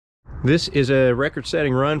This is a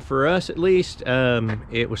record-setting run for us, at least.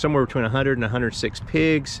 It was somewhere between 100 and 106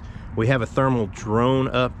 pigs. We have a thermal drone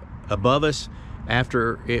up above us.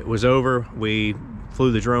 After it was over, we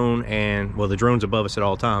flew the drone, and well, the drone's above us at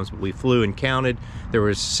all times, but we flew and counted. There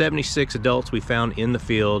was 76 adults we found in the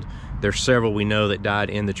field. There's several we know that died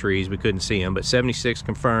in the trees. We couldn't see them, but 76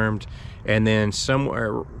 confirmed, and then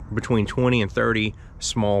somewhere between 20 and 30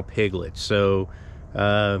 small piglets. So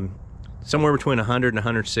somewhere between 100 and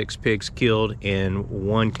 106 pigs killed in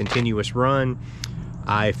one continuous run.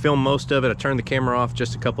 I filmed most of it. I turned the camera off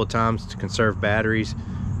just a couple of times to conserve batteries,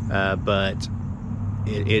 but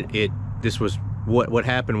this was what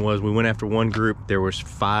happened was we went after one group. There was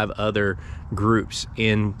 5 other groups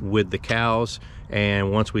in with the cows,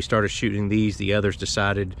 and once we started shooting these, the others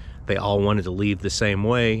decided they all wanted to leave the same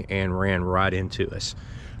way and ran right into us.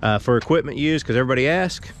 For equipment use, because everybody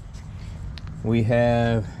asked, we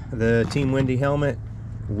have the Team Windy helmet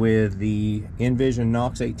with the Envision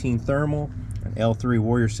Nox 18 thermal, an L3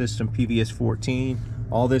 Warrior System PVS 14.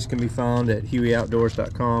 All this can be found at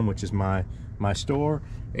HueyOutdoors.com, which is my store.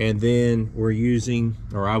 And then we're using,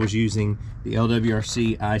 or I was using, the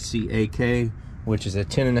LWRC ICAK, which is a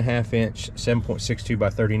 10.5 inch 7.62 by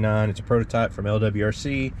 39. It's a prototype from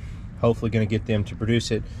LWRC. Hopefully going to get them to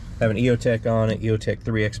produce it. Have an EOTech on it, EOTech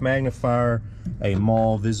 3X magnifier, a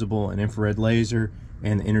MAL visible and infrared laser,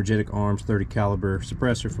 and the Energetic Arms 30 caliber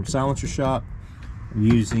suppressor from Silencer Shop. I'm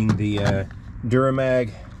using the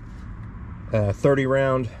Duramag 30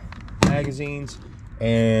 round magazines,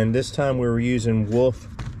 and this time we were using Wolf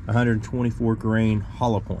 124 grain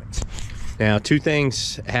hollow points. Now, 2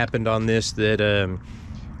 things happened on this that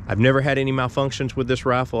I've never had any malfunctions with this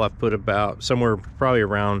rifle. I've put about somewhere probably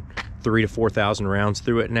around 3,000 to 4,000 rounds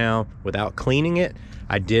through it now without cleaning it.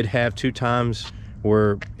 I did have 2 times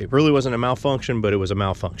where it really wasn't a malfunction, but it was a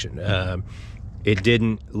malfunction. It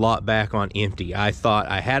didn't lock back on empty. I thought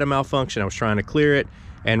I had a malfunction. I was trying to clear it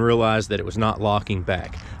and realized that it was not locking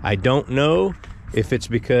back. I don't know if it's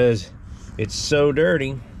because it's so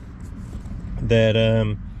dirty that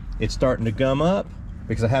it's starting to gum up,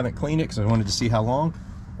 because I haven't cleaned it because I wanted to see how long,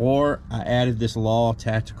 or I added this Law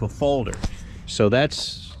tactical folder. So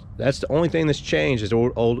that's the only thing that's changed, is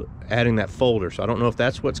adding that folder. So I don't know if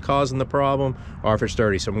that's what's causing the problem or if it's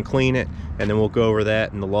dirty. So I'm gonna clean it, and then we'll go over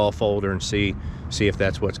that in the Law folder and see if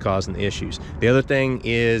that's what's causing the issues. The other thing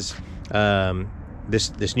is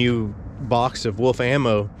this new box of Wolf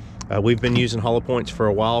ammo. We've been using hollow points for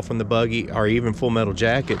a while from the buggy, or even full metal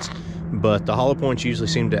jackets, but the hollow points usually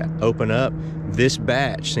seem to open up. This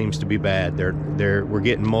batch seems to be bad. We're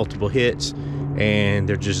getting multiple hits and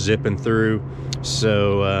they're just zipping through.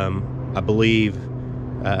 So I believe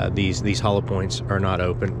these hollow points are not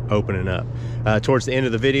opening up. Towards the end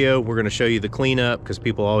of the video, we're going to show you the cleanup, because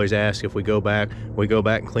people always ask if we go back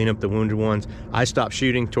and clean up the wounded ones. I stopped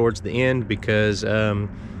shooting towards the end because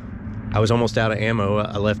I was almost out of ammo.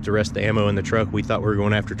 I left the rest of the ammo in the truck. We thought we were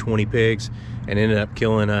going after 20 pigs and ended up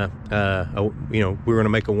killing we were going to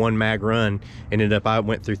make a 1 mag run. Ended up, I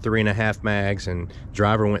went through 3.5 mags, and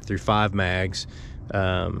driver went through 5 mags.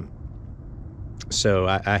 So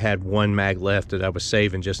I had 1 mag left that I was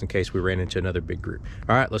saving just in case we ran into another big group.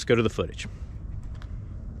 All right, let's go to the footage.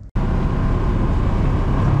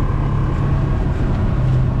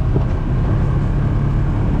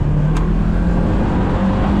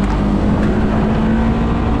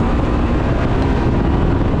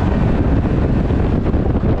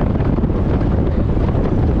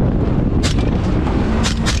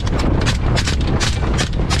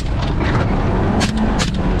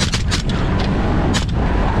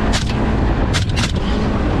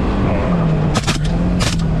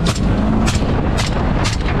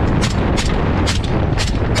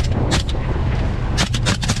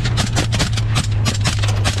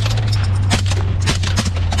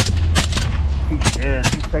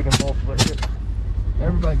 Taking multiple hits.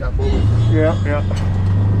 Everybody got bullets. Yeah.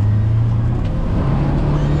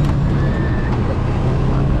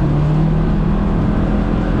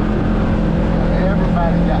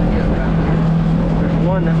 Everybody got hit around here. There's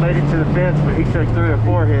one that made it to the fence, but he took 3 or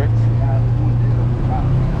 4 hits.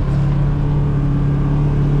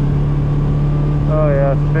 Oh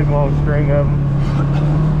yeah, it's a big long string of them.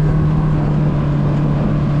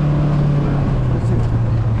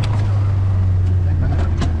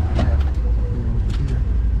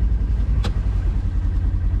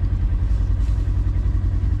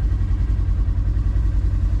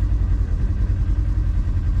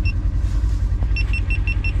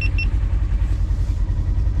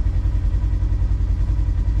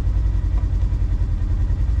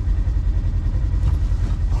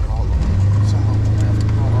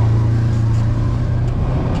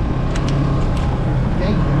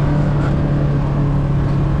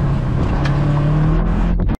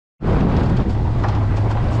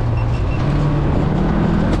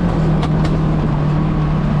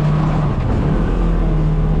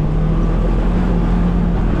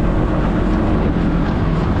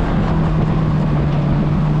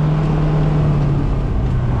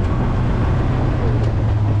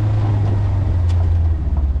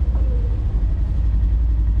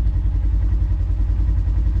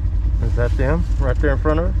 Is that them? Right there in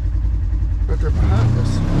front of us? Right there behind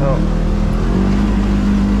us. Oh.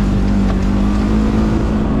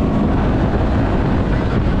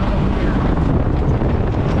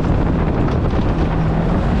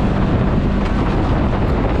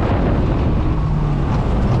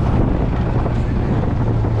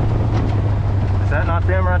 Is that not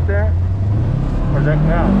them right there? Or is that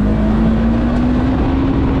cow?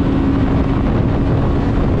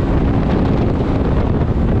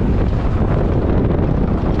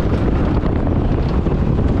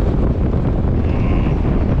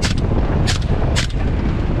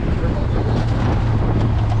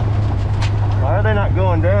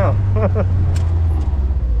 Going down.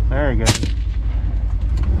 There you go.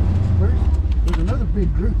 There's another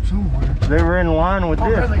big group somewhere. They were in line with this.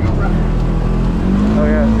 There they go, right here. Oh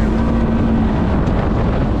yeah.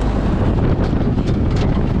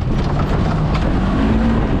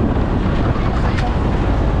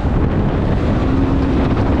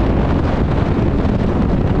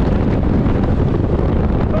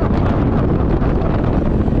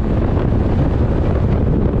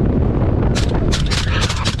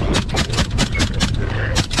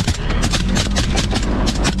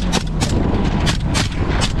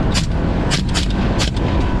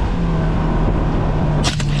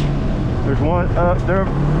 There's one up there,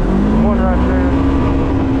 one right there.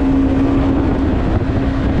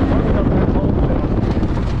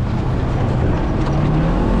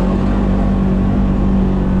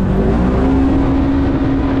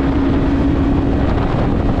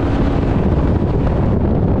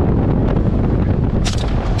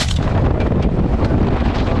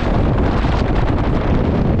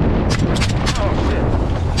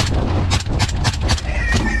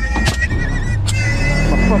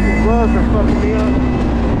 Fucking gloves are fucking me up.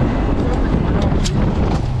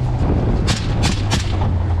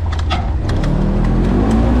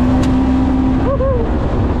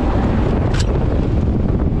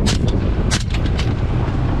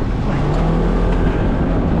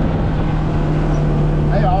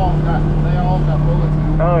 They all got bullets.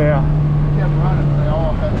 Oh yeah. Kept running. They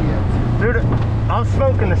all had hits. Dude, I'm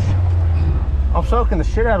soaking the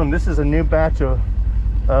shit out of them. This is a new batch of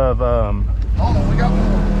Hold on, we got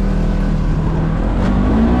more.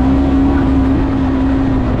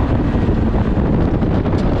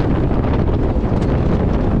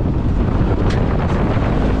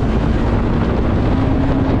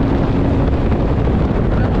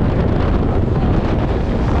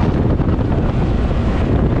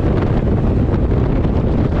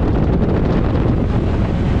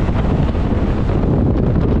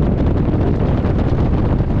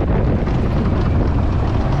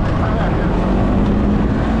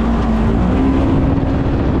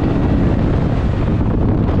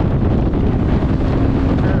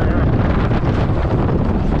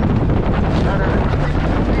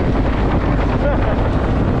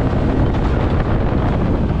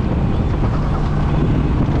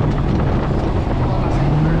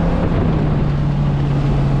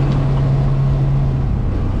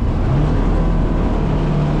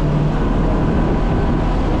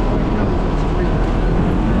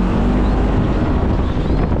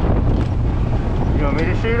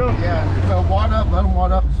 Shoot them? Yeah, if they'll wad up, let them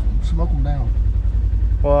wad up, smoke them down.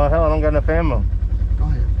 Well, hell, I don't got enough ammo. Go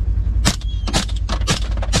ahead.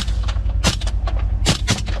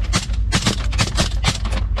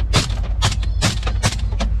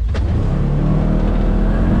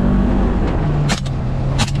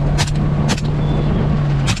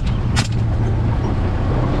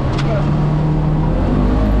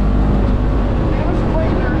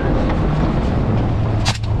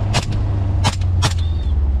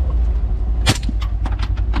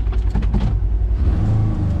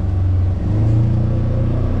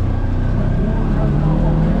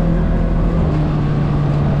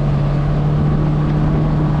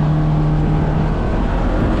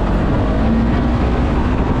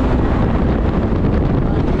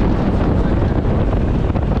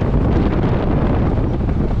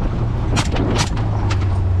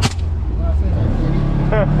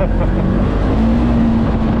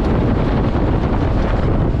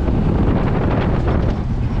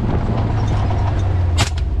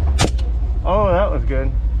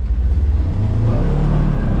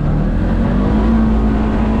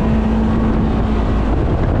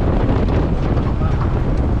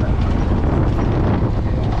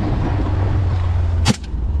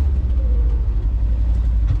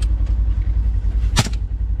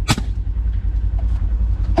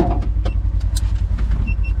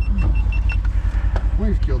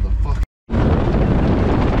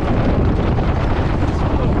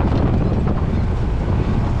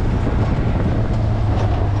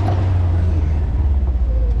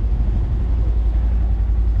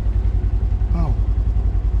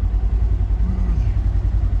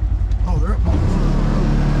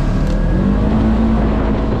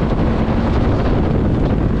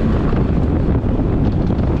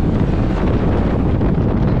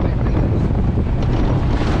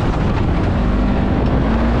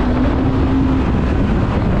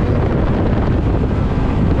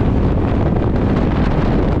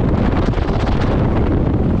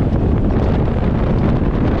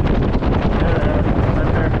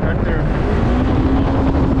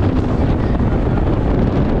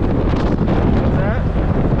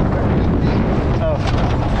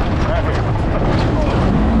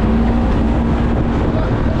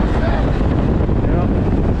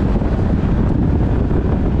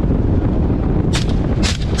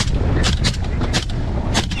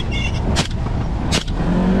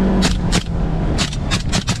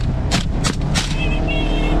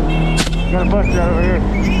 Got a bunch out over here.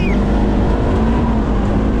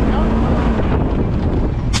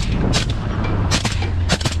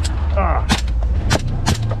 Ah.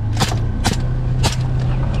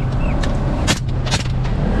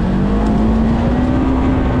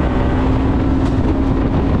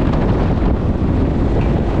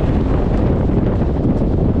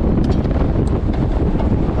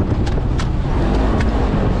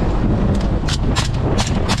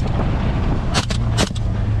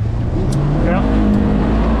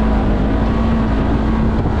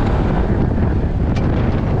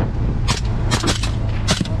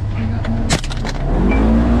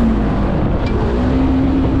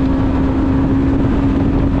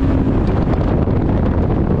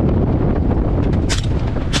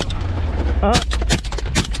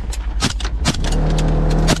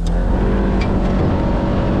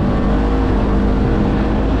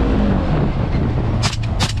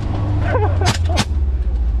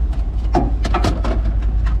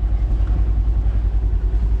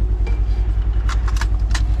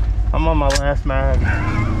 I'm on my last mag.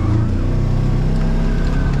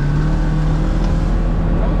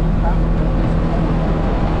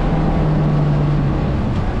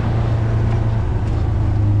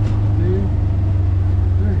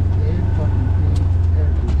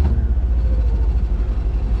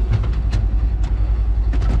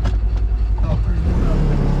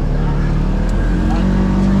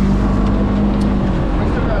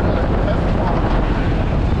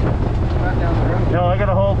 Yo, I got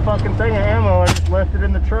a whole fucking thing of ammo. I just left it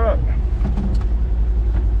in the truck.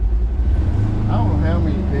 I don't know how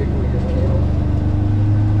many pigs we just killed.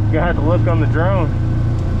 You have to look on the drone. I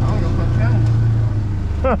don't know if I'm counting.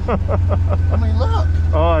 I mean, look.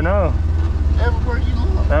 Oh, I know. Everywhere you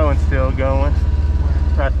look. That one's still going.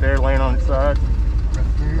 Right there, laying on its side. Right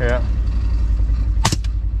there. Yeah.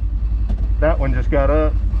 That one just got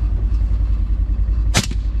up.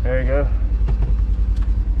 There you go.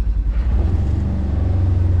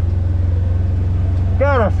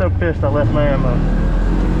 God, I'm so pissed I left my ammo.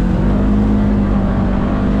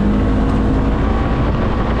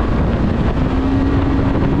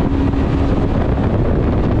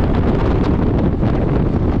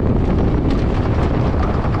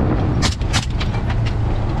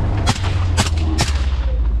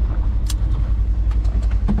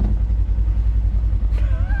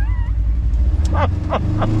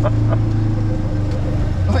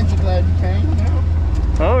 Aren't you glad you came?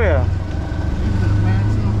 Oh yeah.